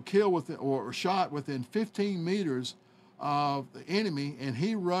 Americans were killed or shot within 15 meters of the enemy, and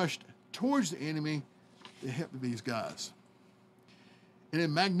he rushed towards the enemy to help these guys. In a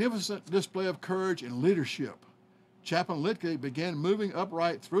magnificent display of courage and leadership, Chaplain Leitke began moving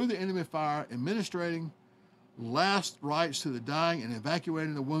upright through the enemy fire, administering last rites to the dying and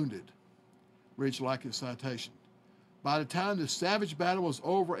evacuating the wounded, reads Leitke's citation. By the time the savage battle was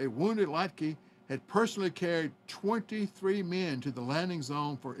over, a wounded Leitke had personally carried 23 men to the landing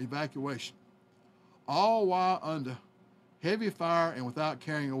zone for evacuation, all while under heavy fire and without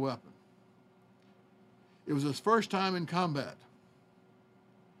carrying a weapon. It was his first time in combat.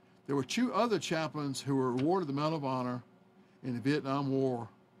 There were 2 other chaplains who were awarded the Medal of Honor in the Vietnam War,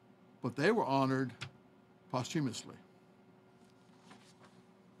 but they were honored posthumously.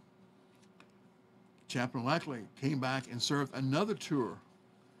 Chaplain Leitke came back and served another tour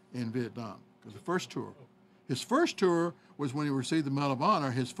in Vietnam, because his first tour was when he received the Medal of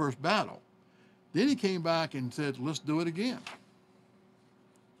Honor, his first battle. Then he came back and said, let's do it again.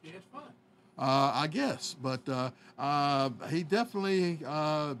 He had fun. I guess, but he definitely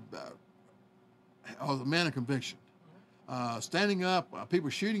was a man of conviction. Standing up, people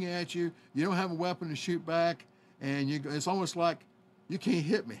shooting at you, you don't have a weapon to shoot back, and it's almost like you can't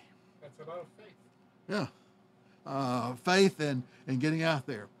hit me. That's a lot of faith. Yeah, faith and getting out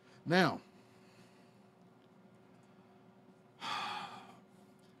there. Now,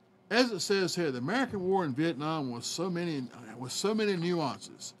 as it says here, the American war in Vietnam was so many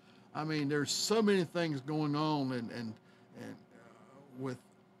nuances. I mean, there's so many things going on, and with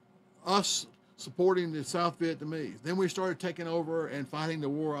us supporting the South Vietnamese. Then we started taking over and fighting the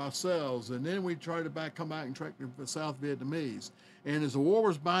war ourselves, and then we tried to come back and track the South Vietnamese. And as the war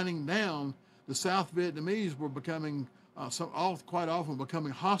was binding down, the South Vietnamese were becoming, quite often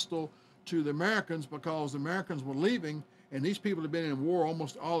becoming hostile to the Americans because the Americans were leaving, and these people had been in war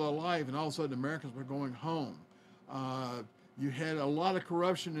almost all their life, and all of a sudden the Americans were going home. You had a lot of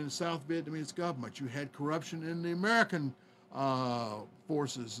corruption in the South Vietnamese government. You had corruption in the American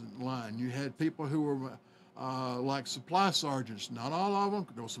forces line. You had people who were like supply sergeants. Not all of them.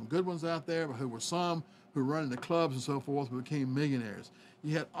 There were some good ones out there, but who were some who were running the clubs and so forth who became millionaires.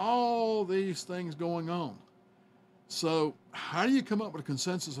 You had all these things going on. So how do you come up with a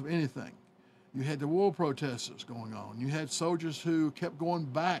consensus of anything? You had the war protesters going on. You had soldiers who kept going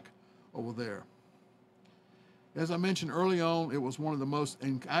back over there. As I mentioned early on, it was one of the most,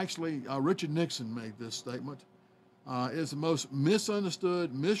 and actually Richard Nixon made this statement, it's the most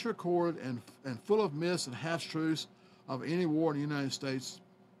misunderstood, misrecorded, and full of myths and half-truths of any war in the United States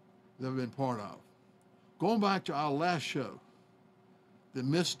that I've been part of. Going back to our last show, the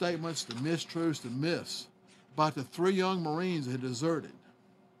misstatements, the mistruths, the myths about the 3 young Marines that had deserted,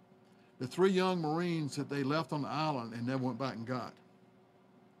 the 3 young Marines that they left on the island and never went back and got.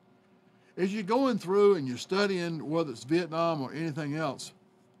 As you're going through and you're studying, whether it's Vietnam or anything else,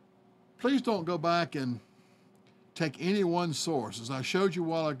 please don't go back and take any one source. As I showed you a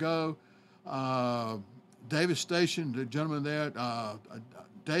while ago, Davis Station, the gentleman there,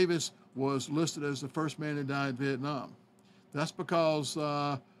 Davis was listed as the first man to die in Vietnam. That's because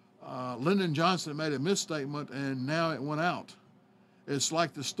Lyndon Johnson made a misstatement and now it went out. It's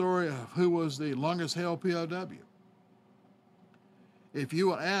like the story of who was the longest held POW. If you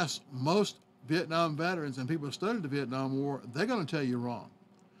would ask most Vietnam veterans and people who studied the Vietnam War, they're going to tell you wrong.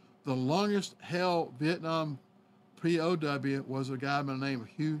 The longest held Vietnam POW was a guy by the name of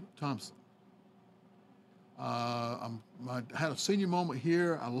Hugh Thompson. I had a senior moment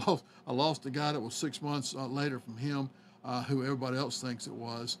here. I lost a guy that was 6 months later from him, who everybody else thinks it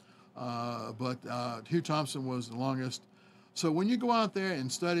was. But Hugh Thompson was the longest. So when you go out there and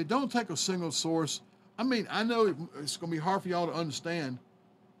study, don't take a single source. I mean, I know it's going to be hard for y'all to understand,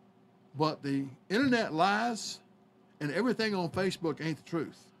 but the internet lies and everything on Facebook ain't the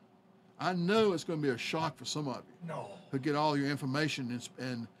truth. I know it's going to be a shock for some of you. No. Who get all your information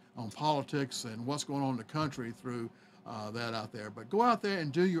and on politics and what's going on in the country through that out there. But go out there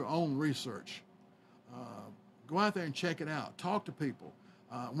and do your own research. Go out there and check it out. Talk to people.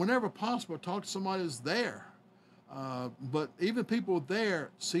 Whenever possible, talk to somebody that's there. But even people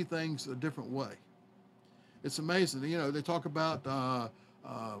there see things a different way. It's amazing. You know, they talk about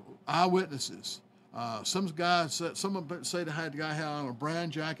eyewitnesses. Some guys, some say the guy had on a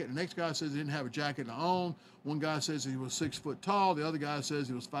brown jacket. The next guy says he didn't have a jacket on. One guy says he was 6 foot tall. The other guy says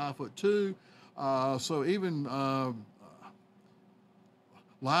he was 5'2". So even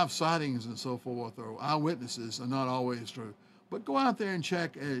live sightings and so forth, or eyewitnesses, are not always true. But go out there and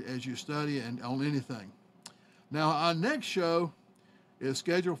check as you study and on anything. Now, our next show is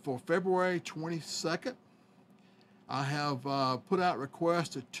scheduled for February 22nd. I have put out requests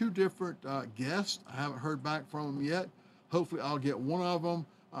to 2 different guests. I haven't heard back from them yet. Hopefully I'll get one of them,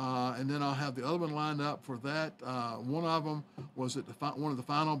 and then I'll have the other one lined up for that. One of them was at one of the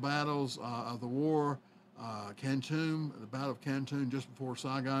final battles of the war, Canton, the Battle of Canton, just before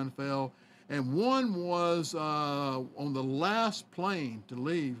Saigon fell. And one was on the last plane to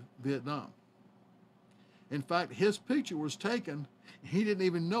leave Vietnam. In fact, his picture was taken. He didn't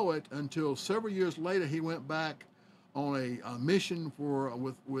even know it until several years later. He went back on a mission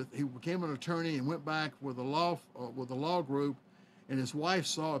he became an attorney and went back with a law group, and his wife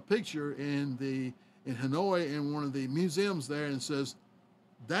saw a picture in Hanoi in one of the museums there and says,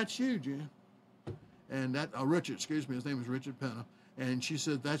 "That's you, Jim." And that Richard, excuse me, his name is Richard Penna, and she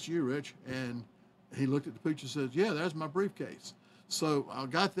said, "That's you, Rich." And he looked at the picture and says, "Yeah, there's my briefcase." So I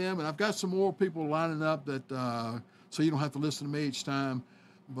got them, and I've got some more people lining up that so you don't have to listen to me each time.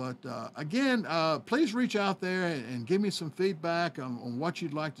 But again, please reach out there and give me some feedback on what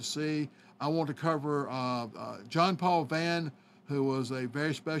you'd like to see. I want to cover John Paul Vann, who was a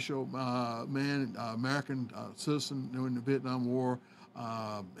very special man, American citizen during the Vietnam War.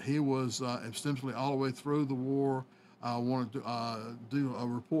 He was ostensibly all the way through the war. I want to do a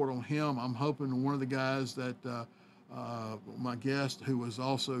report on him. I'm hoping one of the guys that my guest, who was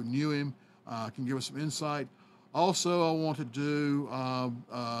also knew him, can give us some insight. Also, I want to do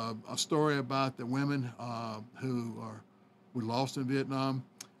a story about the women who we lost in Vietnam.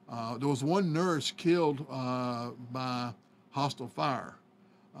 There was one nurse killed by hostile fire.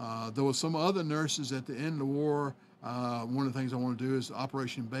 There were some other nurses at the end of the war. One of the things I want to do is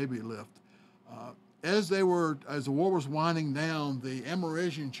Operation Baby Lift. As the war was winding down, the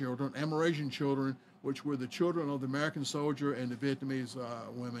Amerasian children, which were the children of the American soldier and the Vietnamese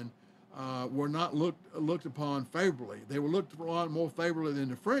women, were not looked upon favorably. They were looked upon more favorably than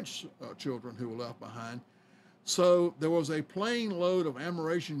the French children who were left behind. So there was a plane load of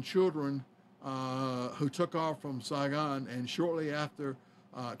Amerasian children who took off from Saigon, and shortly after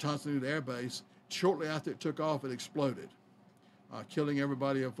Tan Son Nhut Air Base, shortly after it took off, it exploded, killing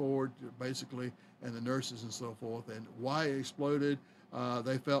everybody aboard, basically, and the nurses and so forth. And why it exploded,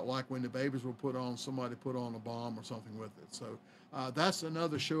 they felt like when the babies were put on, somebody put on a bomb or something with it. So that's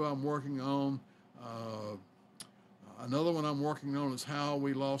another show I'm working on. Another one I'm working on is How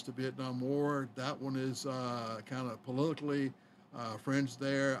We Lost the Vietnam War. That one is kind of politically fringe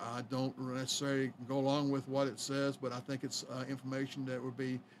there. I don't necessarily go along with what it says, but I think it's information that would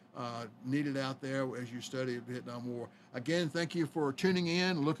be needed out there as you study the Vietnam War. Again, thank you for tuning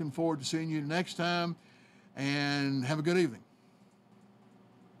in. Looking forward to seeing you next time, and have a good evening.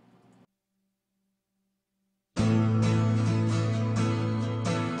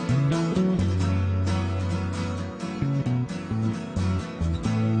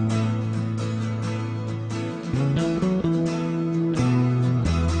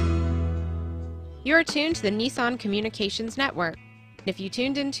 You are tuned to the Nissan Communications Network. If you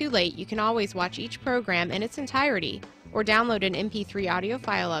tuned in too late, you can always watch each program in its entirety or download an MP3 audio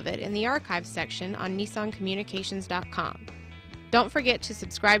file of it in the archives section on nissancommunications.com. Don't forget to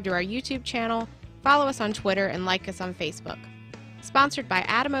subscribe to our YouTube channel, follow us on Twitter, and like us on Facebook. Sponsored by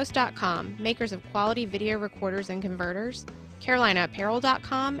Atomos.com, makers of quality video recorders and converters,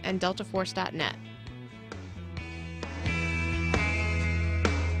 CarolinaApparel.com, and DeltaForce.net.